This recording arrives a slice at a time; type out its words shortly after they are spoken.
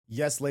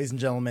Yes, ladies and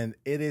gentlemen,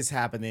 it is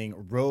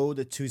happening.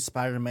 Road to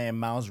Spider-Man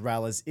Miles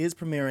Morales is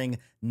premiering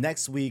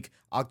next week,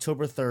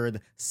 October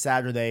 3rd,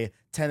 Saturday,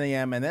 10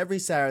 a.m., and every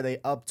Saturday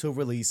up to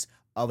release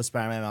of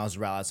Spider-Man Miles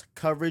Morales.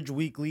 Coverage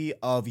weekly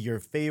of your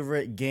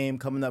favorite game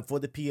coming up for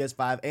the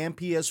PS5 and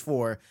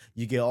PS4.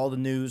 You get all the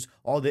news,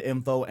 all the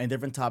info, and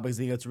different topics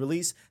that you get to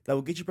release that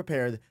will get you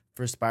prepared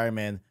for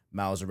Spider-Man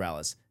Miles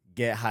Morales.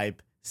 Get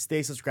hype,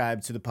 stay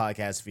subscribed to the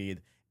podcast feed,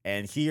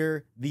 and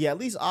hear the at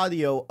least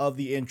audio of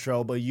the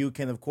intro. But you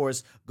can, of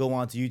course, go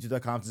on to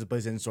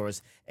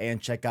youtube.com/PlayStationSource and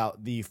check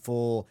out the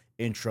full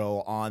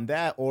intro on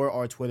that or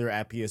our Twitter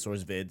at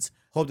PSSourceVids.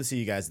 Hope to see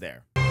you guys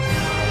there.